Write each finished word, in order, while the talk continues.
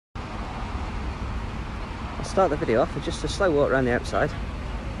start the video off with just a slow walk around the outside.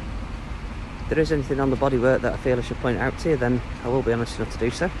 If there is anything on the bodywork that I feel I should point out to you, then I will be honest enough to do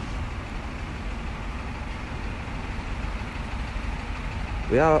so.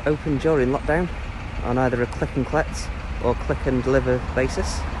 We are open during lockdown on either a click and collect or click and deliver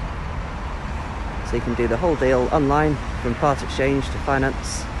basis. So you can do the whole deal online, from part exchange to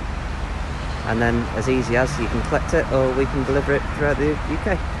finance, and then as easy as you can collect it or we can deliver it throughout the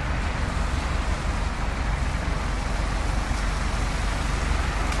UK.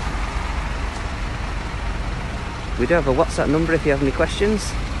 We do have a WhatsApp number if you have any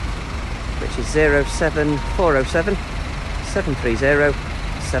questions, which is 07407 730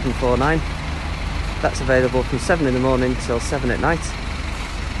 749. That's available from 7 in the morning till 7 at night.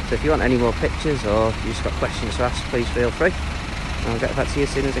 So if you want any more pictures or you've just got questions to ask, please feel free. I'll get back to you as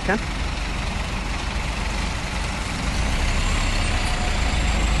soon as I can.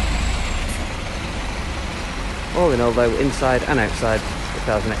 All in all though, inside and outside, the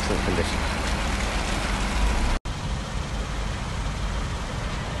car's in excellent condition.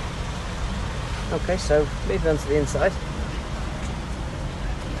 Okay, so moving on to the inside.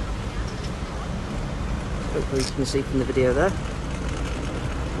 Hopefully you can see from the video there.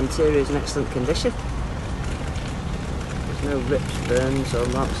 Interior is in excellent condition. There's no rips, burns or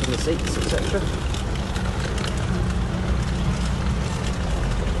marks on the seats, etc.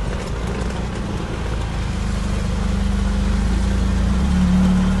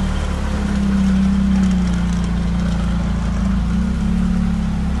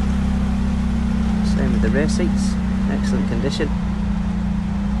 Same with the rear seats, excellent condition.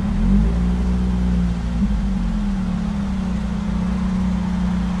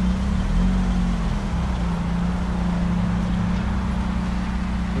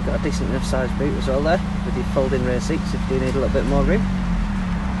 You've got a decent enough sized boot as well there, with your folding rear seats if you need a little bit more room.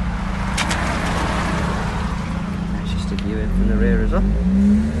 That's just a view in from the rear as well.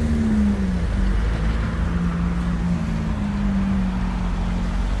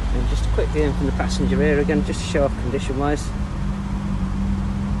 And just a quick view in from the passenger rear again, just to show off condition wise.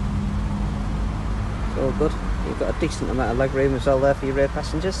 It's all good. You've got a decent amount of leg room as well there for your rear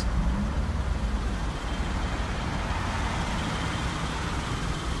passengers.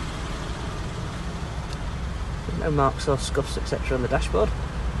 No marks or scuffs etc. on the dashboard.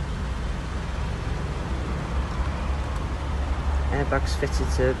 Airbags fitted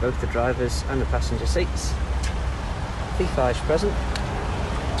to both the driver's and the passenger seats. V5's present.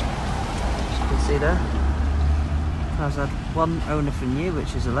 As you can see there. Car's had one owner from new,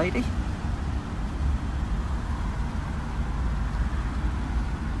 which is a lady.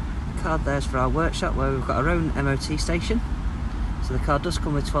 The card there's for our workshop, where we've got our own MOT station. So the car does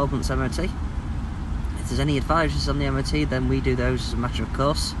come with 12 months MOT. If there's any advisories on the MOT, then we do those as a matter of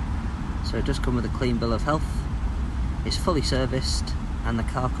course. So it does come with a clean bill of health. It's fully serviced and the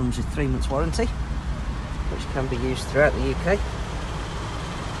car comes with 3 months warranty, which can be used throughout the UK.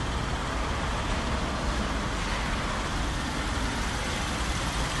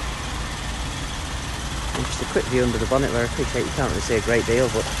 And just a quick view under the bonnet, where I appreciate you can't really see a great deal,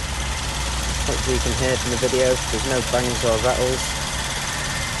 but hopefully you can hear from the video. There's no bangs or rattles,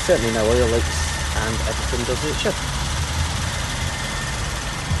 certainly no oil leaks, and everything does as it should.